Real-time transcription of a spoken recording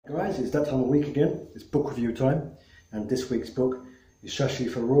Guys, it's that time of week again. It's book review time, and this week's book is Shashi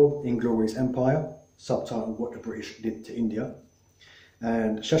Tharoor Inglorious Empire, subtitled What the British Did to India.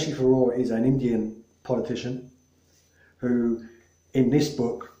 And Shashi Tharoor is an Indian politician who, in this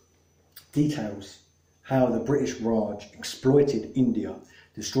book, details how the British Raj exploited India,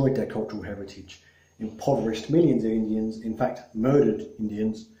 destroyed their cultural heritage, impoverished millions of Indians, in fact murdered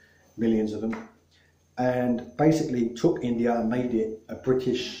Indians, millions of them, and basically took India and made it a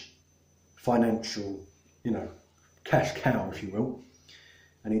British financial, cash cow, if you will.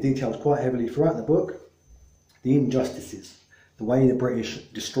 And he details quite heavily throughout the book the injustices, the way the British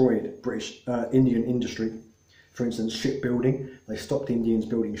destroyed Indian industry. For instance, shipbuilding. They stopped Indians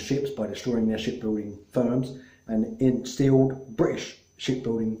building ships by destroying their shipbuilding firms and instilled British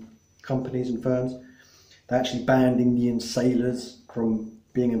shipbuilding companies and firms. They actually banned Indian sailors from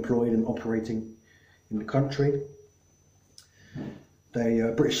being employed and operating in the country.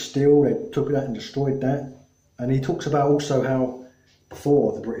 British Steel, they took that and destroyed that. And he talks about also how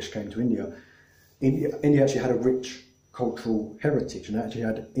before the British came to India, India actually had a rich cultural heritage and actually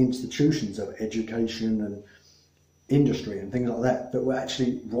had institutions of education and industry and things like that that were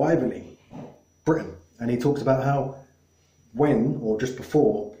actually rivaling Britain. And he talks about how when, or just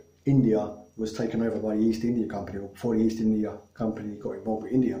before, India was taken over by the East India Company, or before the East India Company got involved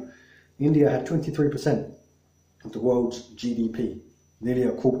with India, India had 23% of the world's GDP, nearly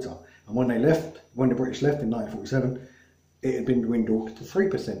a quarter. And when the British left in 1947, it had been dwindled to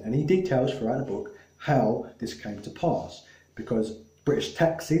 3%. And he details throughout the book how this came to pass, because British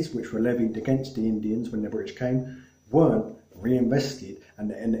taxes, which were levied against the Indians when the British came, weren't reinvested,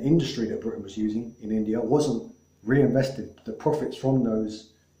 and the industry that Britain was using in India wasn't reinvested. The profits from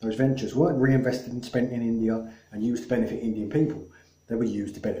those ventures weren't reinvested and spent in India and used to benefit Indian people. They were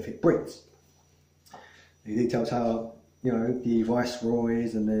used to benefit Brits. He details how the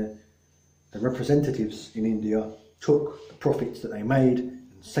viceroys and the representatives in India took the profits that they made and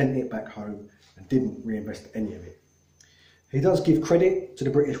sent it back home and didn't reinvest any of it. He does give credit to the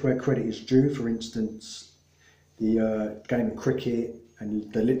British where credit is due. For instance, the game of cricket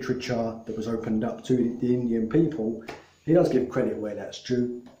and the literature that was opened up to the Indian people, he does give credit where that's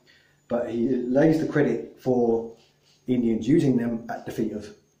due, but he lays the credit for Indians using them at the feet of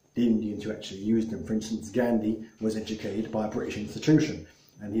the Indians who actually used them. For instance, Gandhi was educated by a British institution,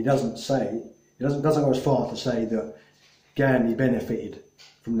 and he doesn't go as far to say that Gandhi benefited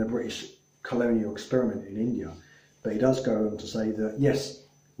from the British colonial experiment in India, but he does go on to say that yes,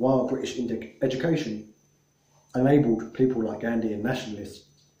 while British education enabled people like Gandhi and nationalists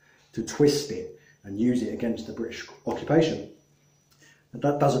to twist it and use it against the British occupation,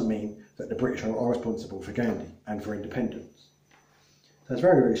 that doesn't mean that the British are responsible for Gandhi and for independence. So it's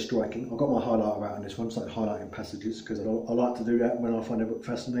very, very striking. I've got my highlighter out on this one, so I'm highlighting passages because I like to do that when I find a book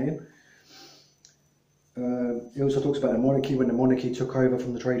fascinating. He also talks about the monarchy, when the monarchy took over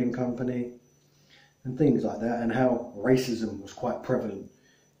from the trading company and things like that, and how racism was quite prevalent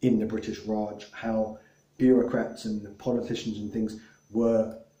in the British Raj, how bureaucrats and politicians and things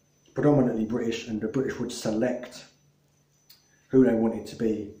were predominantly British, and the British would select who they wanted to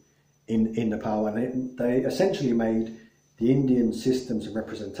be in the power, and they essentially made the Indian systems of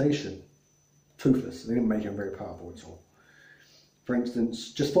representation toothless. They didn't make them very powerful at all. For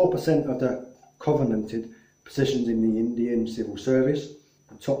instance, just 4% of the covenanted positions in the Indian civil service,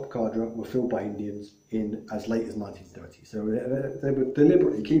 the top cadre, were filled by Indians in as late as 1930. So they were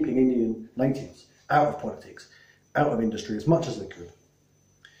deliberately keeping Indian natives out of politics, out of industry as much as they could.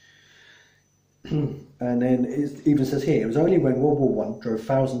 And then it even says here, it was only when World War I drove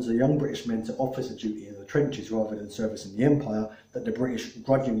thousands of young British men to officer duty in the trenches rather than service in the Empire that the British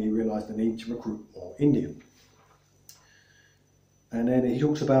grudgingly realised the need to recruit more Indians. And then he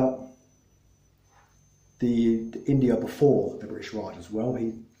talks about the India before the British Raj as well.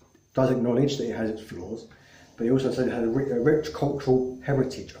 He does acknowledge that it has its flaws, but he also said it had a rich cultural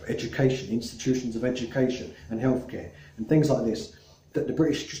heritage of education, institutions of education and healthcare and things like this that the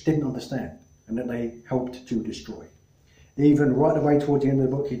British just didn't understand and that they helped to destroy. Even right away towards the end of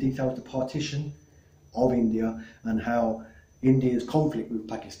the book, he details the partition of India and how India's conflict with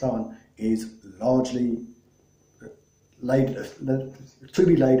Pakistan is largely to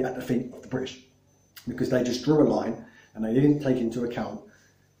be laid at the feet of the British, because they just drew a line and they didn't take into account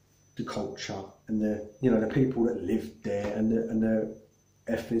the culture and the people that lived there and the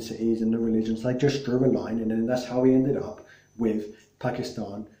ethnicities and the religions. They just drew a line, and then that's how we ended up with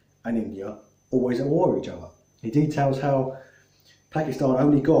Pakistan and India always at war with each other. He details how Pakistan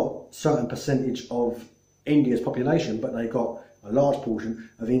only got a certain percentage of India's population, but they got a large portion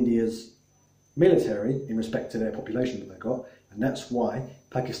of India's military in respect to their population that they got, And that's why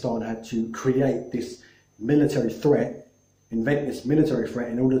Pakistan had to create this military threat, invent this military threat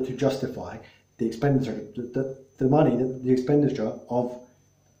in order to justify the expenditure, the money, the expenditure of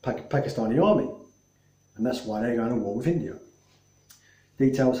Pakistani army. And that's why they're going to war with India.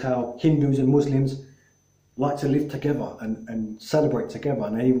 Details how Hindus and Muslims like to live together and celebrate together,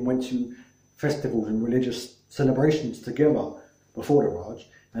 and they even went to festivals and religious celebrations together before the Raj.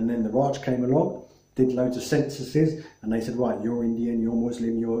 And then the Raj came along, did loads of censuses, and they said, right, you're Indian, you're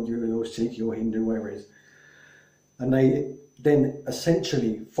Muslim, you're Sikh, you're Hindu, whatever it is. And they then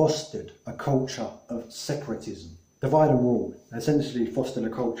essentially fostered a culture of separatism, divide and rule. They essentially fostered a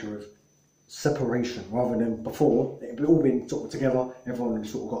culture of separation rather than before it had all been sort of together, everyone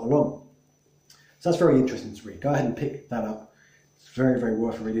sort of got along. So that's very interesting to read. Go ahead and pick that up. It's very, very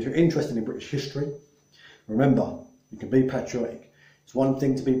worth a read. If you're interested in British history, remember, you can be patriotic. It's one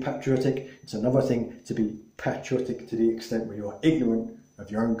thing to be patriotic, it's another thing to be patriotic to the extent where you are ignorant of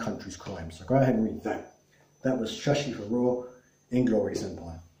your own country's crimes. So go ahead and read that. That was Shashi Tharoor Inglorious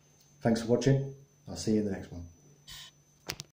Empire. Thanks for watching. I'll see you in the next one.